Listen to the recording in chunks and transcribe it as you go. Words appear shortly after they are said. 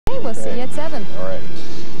We'll see you at 7. All right.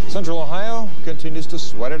 Central Ohio continues to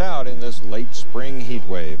sweat it out in this late spring heat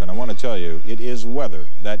wave. And I want to tell you, it is weather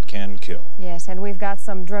that can kill. Yes, and we've got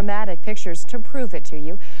some dramatic pictures to prove it to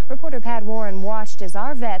you. Reporter Pat Warren watched as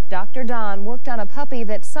our vet, Dr. Don, worked on a puppy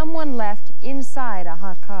that someone left inside a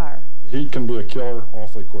hot car. Heat can be a killer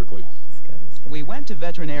awfully quickly. We went to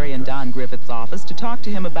veterinarian Don Griffith's office to talk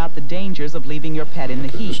to him about the dangers of leaving your pet in the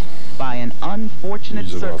heat. By an unfortunate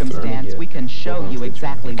circumstance, we can show you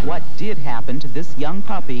exactly what did happen to this young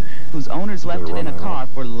puppy whose owners left it in a car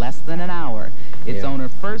for less than an hour. Its owner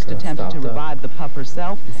first attempted to revive the pup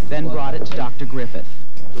herself, then brought it to Dr. Griffith.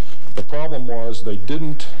 The problem was they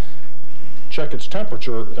didn't check its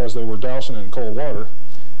temperature as they were dousing it in cold water,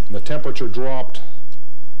 and the temperature dropped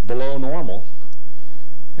below normal.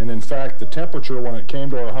 And in fact, the temperature when it came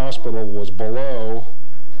to our hospital was below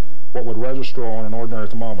what would register on an ordinary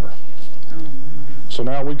thermometer. So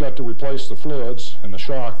now we've got to replace the fluids and the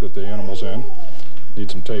shock that the animal's in.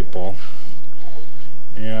 Need some tape, Paul.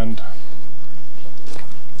 And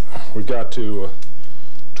we've got to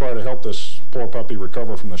try to help this poor puppy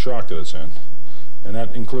recover from the shock that it's in. And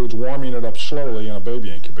that includes warming it up slowly in a baby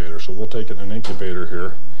incubator. So we'll take it in an incubator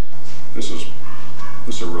here. This is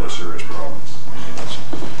a really serious problem. I mean,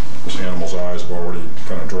 this animal's eyes have already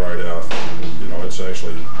kind of dried out. You know, it's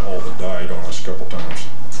actually all but died on us a couple times.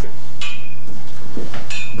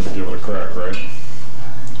 We're gonna give it a crack, right?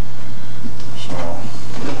 So,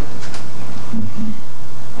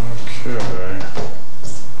 okay.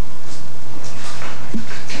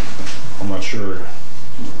 I'm not sure.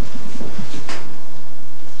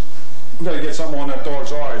 We gotta get something on that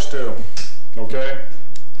dog's eyes too. Okay?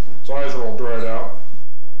 His eyes are all dried out.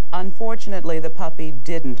 Unfortunately, the puppy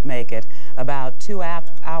didn't make it. About 2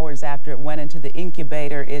 hours after it went into the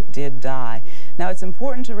incubator, it did die. Now, it's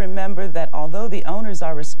important to remember that although the owners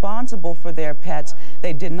are responsible for their pets,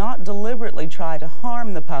 they did not deliberately try to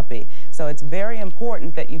harm the puppy. So it's very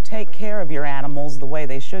important that you take care of your animals the way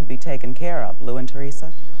they should be taken care of. Lou and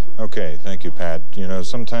Teresa? Okay, thank you, Pat. You know,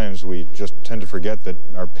 sometimes we just tend to forget that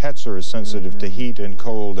our pets are as sensitive to heat and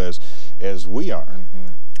cold as we are.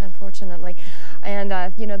 Unfortunately. And,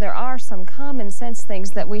 you know, there are some common sense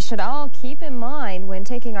things that we should all keep in mind when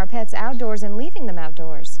taking our pets outdoors and leaving them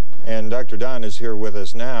outdoors. And Dr. Don is here with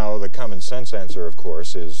us now. The common sense answer, of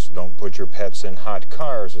course, is don't put your pets in hot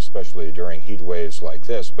cars, especially during heat waves like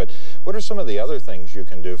this. But what are some of the other things you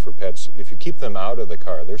can do for pets if you keep them out of the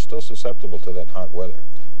car? They're still susceptible to that hot weather.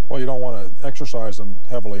 Well, you don't want to exercise them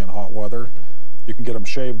heavily in hot weather. You can get them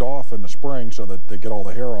shaved off in the spring so that they get all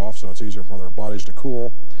the hair off, so it's easier for their bodies to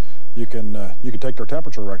cool. You can take their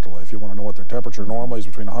temperature rectally if you want to know what their temperature normally is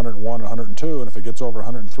between 101 and 102, and if it gets over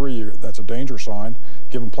 103, that's a danger sign.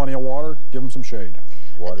 Give them plenty of water, give them some shade.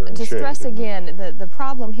 Water and to shade. Stress again, the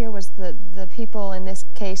problem here was the people in this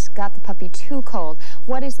case got the puppy too cold.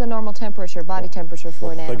 What is the normal temperature, body temperature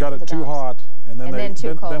for an animal? They got it too hot, and then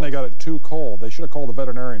they got it too cold. They should have called the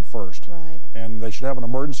veterinarian first. Right. And they should have an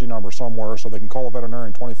emergency number somewhere so they can call a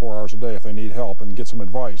veterinarian 24 hours a day if they need help and get some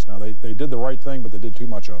advice. Now, they did the right thing, but they did too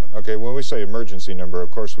much of it. Okay, when we say emergency number,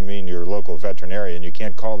 of course we mean your local veterinarian. You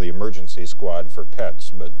can't call the emergency squad for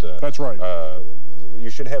pets, but that's right. You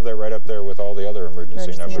should have that right up there with all the other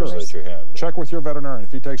emergency numbers that you have. Check with your veterinarian.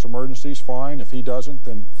 If he takes emergencies, fine. If he doesn't,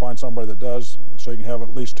 then find somebody that does so you can have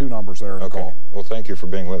at least 2 numbers there to call. Well, thank you for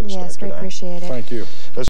being with us, Yes, Dr. we Don. appreciate it. Thank you.